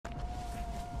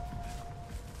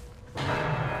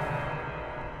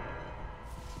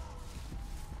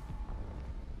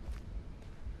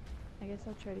guess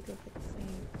I'll try to go for the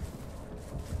same.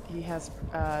 He has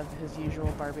his usual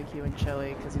barbecue and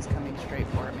chili because he's coming straight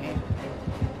for me.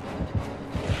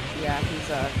 Yeah,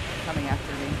 he's coming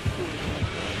after me.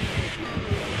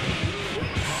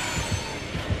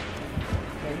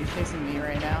 Okay, he's chasing me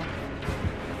right now.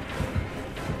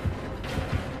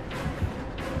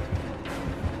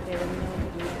 Okay, let me know when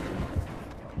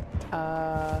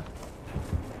to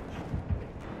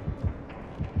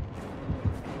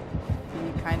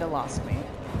He kind of lost me.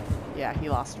 Yeah, he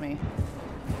lost me.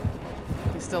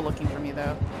 He's still looking for me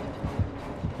though.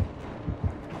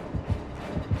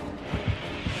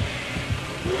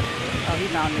 Oh, he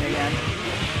found me again.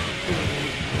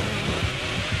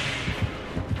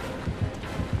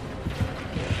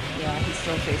 Yeah, he's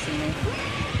still chasing me.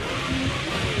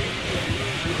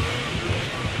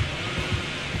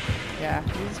 Yeah,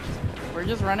 we're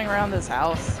just running around this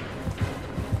house.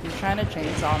 He's trying to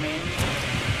chainsaw me.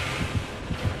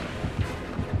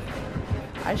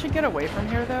 I should get away from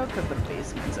here though, because the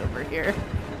basement's over here.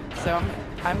 So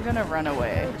I'm gonna run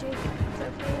away. Oh, Jake, it's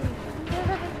okay.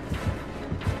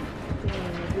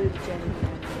 Dang, good Jenny.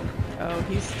 Oh,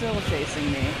 he's still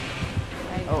chasing me.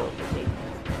 Oh.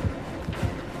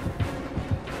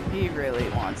 He really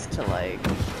wants to, like,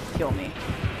 kill me.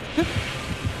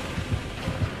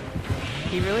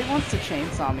 He really wants to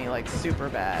chainsaw me, like, super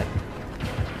bad.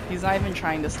 He's not even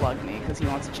trying to slug me, because he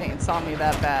wants to chainsaw me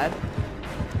that bad.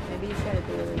 Maybe he's got a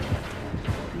daily.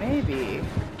 Maybe.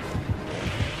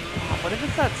 What if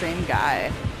it's that same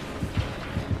guy?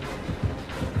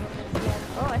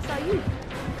 Oh, I saw you.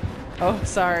 Oh,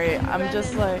 sorry. I'm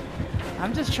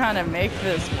just trying to make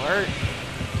this work.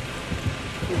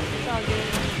 It's all good.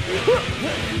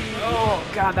 Oh,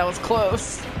 God, that was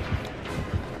close.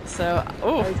 So,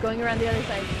 Oh, he's going around the other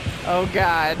side. Oh,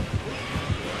 God.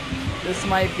 This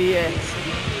might be it.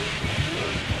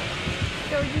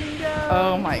 Go, Jingo.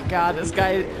 Oh, my God. This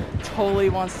guy totally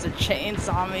wants to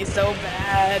chainsaw me so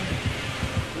bad.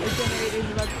 The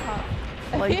generator's about to pop.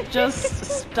 Like, just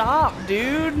stop,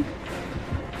 dude.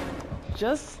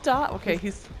 Just stop. Okay,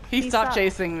 he stopped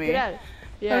chasing me. Get out.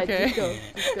 Yeah, okay. just go.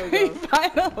 Just go. He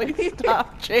finally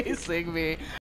stopped chasing me.